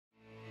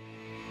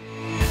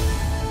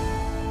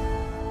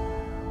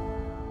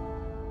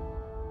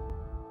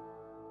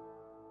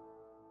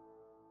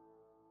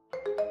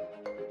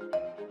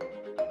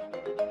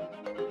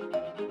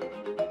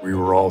We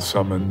were all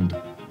summoned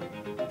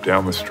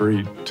down the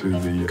street to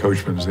the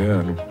Coachman's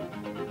Inn.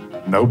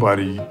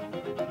 Nobody,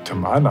 to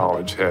my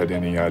knowledge, had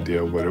any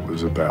idea what it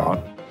was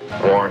about.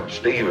 Warren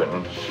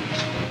Stevens,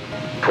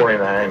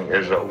 29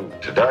 years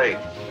old today,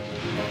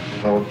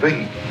 will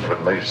be the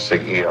new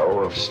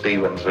CEO of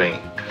Stevens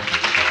Inc.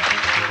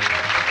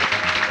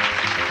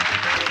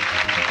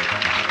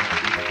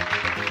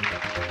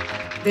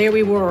 There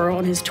we were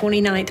on his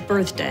 29th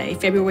birthday,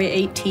 February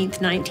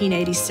 18th,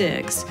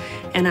 1986,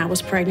 and I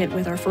was pregnant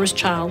with our first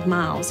child,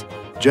 Miles.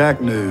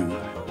 Jack knew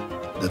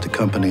that the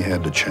company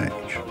had to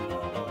change.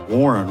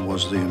 Warren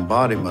was the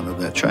embodiment of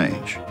that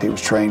change. He was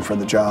trained for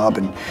the job,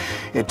 and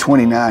at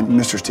 29,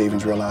 Mr.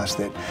 Stevens realized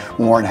that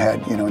Warren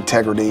had,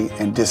 integrity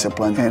and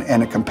discipline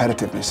and a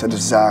competitiveness, a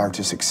desire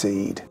to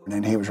succeed,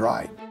 and he was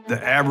right.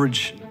 The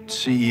average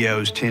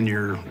CEO's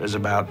tenure is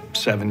about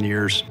 7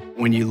 years.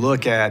 When you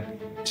look at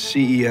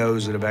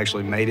CEOs that have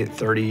actually made it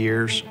 30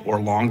 years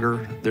or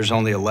longer, there's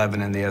only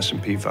 11 in the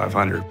S&P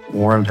 500.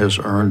 Warren has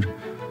earned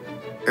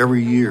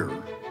every year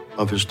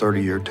of his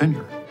 30-year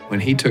tenure.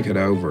 When he took it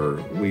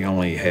over, we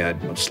only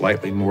had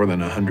slightly more than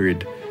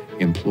 100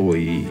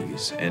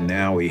 employees, and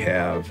now we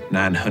have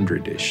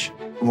 900-ish.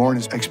 Warren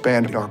has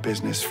expanded our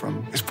business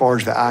from as far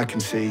as the eye can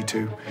see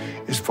to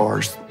as far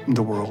as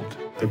the world.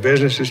 The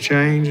business has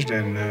changed,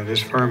 and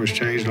this firm has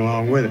changed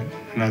along with it,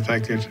 and I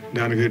think it's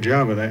done a good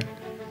job of that.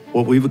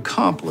 What we've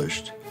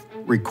accomplished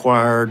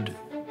required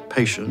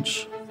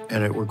patience,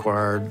 and it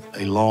required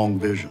a long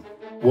vision.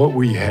 What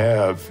we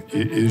have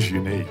is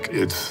unique.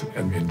 It's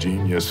an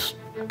ingenious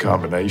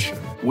combination.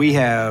 We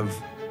have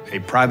a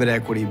private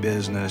equity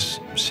business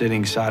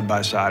sitting side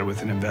by side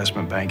with an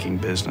investment banking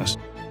business.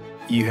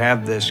 You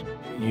have this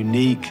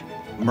unique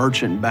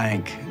merchant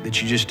bank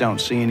that you just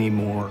don't see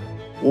anymore.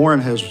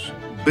 Warren has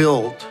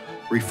built,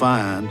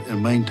 refined,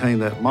 and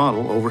maintained that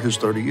model over his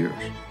 30 years.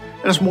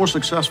 And it's more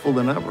successful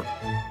than ever.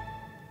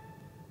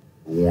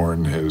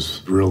 Warren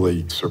has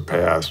really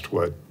surpassed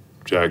what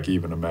Jack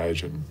even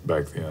imagined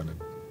back then.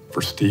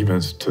 For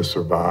Stevens to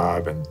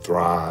survive and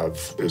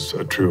thrive is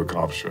a true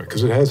accomplishment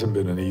because it hasn't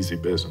been an easy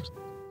business.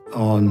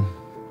 On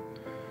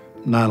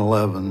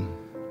 9/11,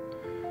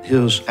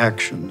 his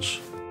actions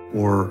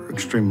were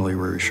extremely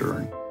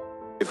reassuring.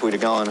 If we'd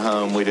have gone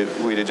home, we'd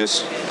have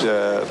just,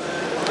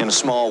 in a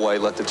small way,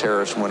 let the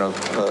terrorists win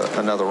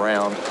another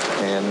round,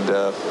 and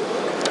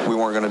we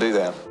weren't going to do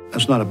that.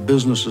 It's not a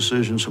business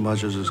decision so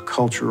much as it's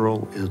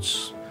cultural.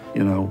 It's,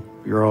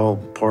 you're all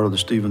part of the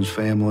Stevens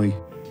family.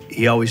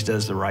 He always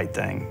does the right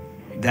thing.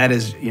 That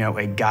is,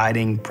 a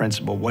guiding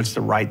principle. What's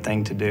the right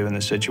thing to do in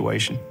the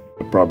situation?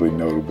 Probably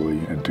notably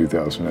in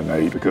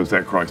 2008, because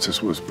that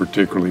crisis was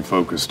particularly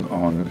focused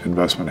on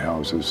investment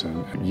houses,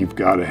 and you've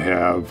got to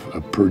have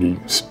a pretty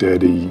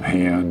steady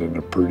hand and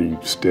a pretty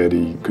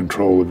steady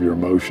control of your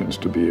emotions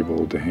to be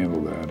able to handle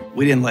that.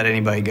 We didn't let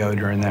anybody go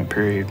during that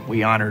period.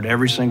 We honored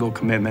every single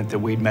commitment that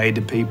we'd made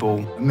to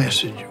people. The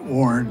message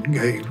Warren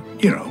gave,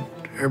 to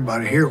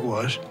everybody here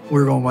was,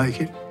 we're going to make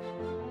it,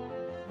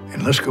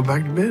 and let's go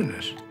back to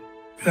business.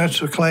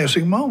 That's a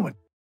classic moment.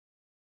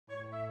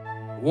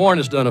 Warren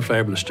has done a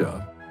fabulous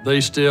job. They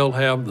still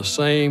have the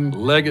same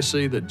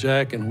legacy that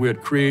Jack and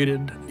Whit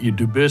created. You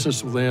do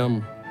business with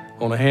them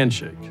on a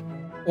handshake.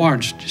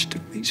 Warren's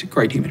he's a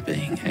great human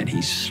being, and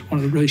he's one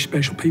of the really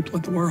special people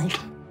in the world.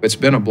 It's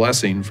been a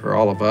blessing for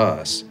all of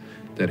us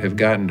that have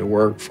gotten to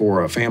work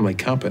for a family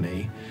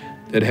company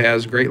that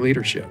has great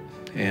leadership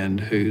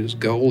and whose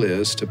goal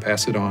is to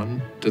pass it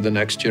on to the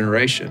next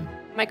generation.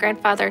 My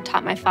grandfather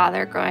taught my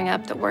father growing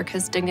up that work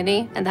has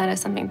dignity, and that is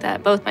something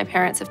that both my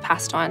parents have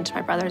passed on to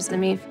my brothers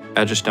and me.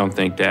 I just don't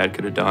think Dad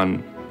could have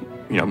done,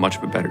 much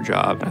of a better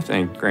job. I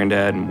think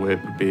Granddad and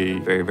Whit would be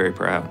very, very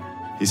proud.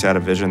 He's had a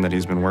vision that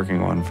he's been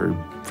working on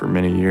for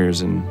many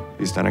years, and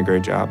he's done a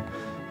great job.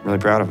 I'm really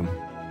proud of him.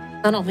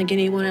 I don't think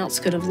anyone else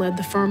could have led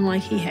the firm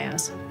like he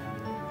has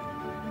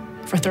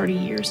for 30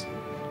 years.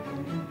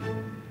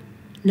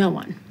 No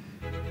one.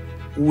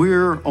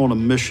 We're on a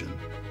mission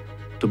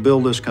to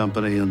build this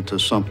company into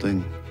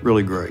something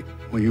really great.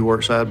 When you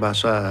work side by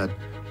side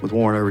with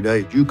Warren every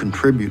day, you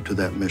contribute to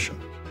that mission.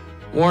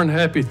 Warren,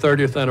 happy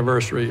 30th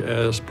anniversary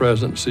as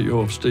President and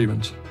CEO of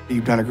Stevens.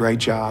 You've done a great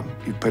job.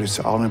 You've put us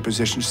all in a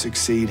position to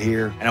succeed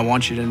here. And I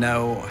want you to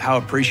know how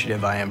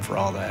appreciative I am for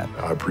all that.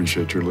 I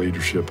appreciate your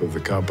leadership of the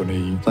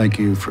company. Thank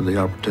you for the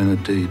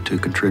opportunity to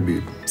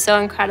contribute. So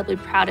incredibly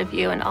proud of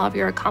you and all of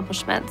your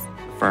accomplishments.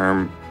 The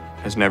firm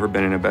has never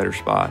been in a better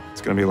spot.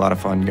 It's going to be a lot of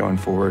fun going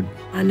forward.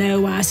 I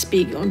know I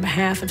speak on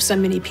behalf of so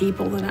many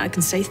people that I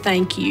can say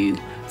thank you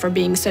for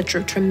being such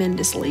a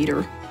tremendous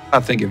leader.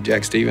 I think if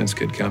Jack Stevens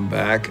could come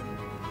back,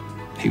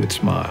 he would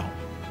smile.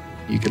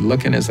 You could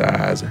look in his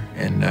eyes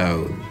and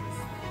know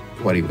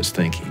what he was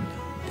thinking,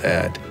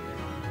 that,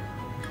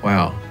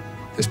 wow,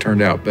 this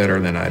turned out better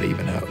than I'd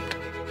even hoped.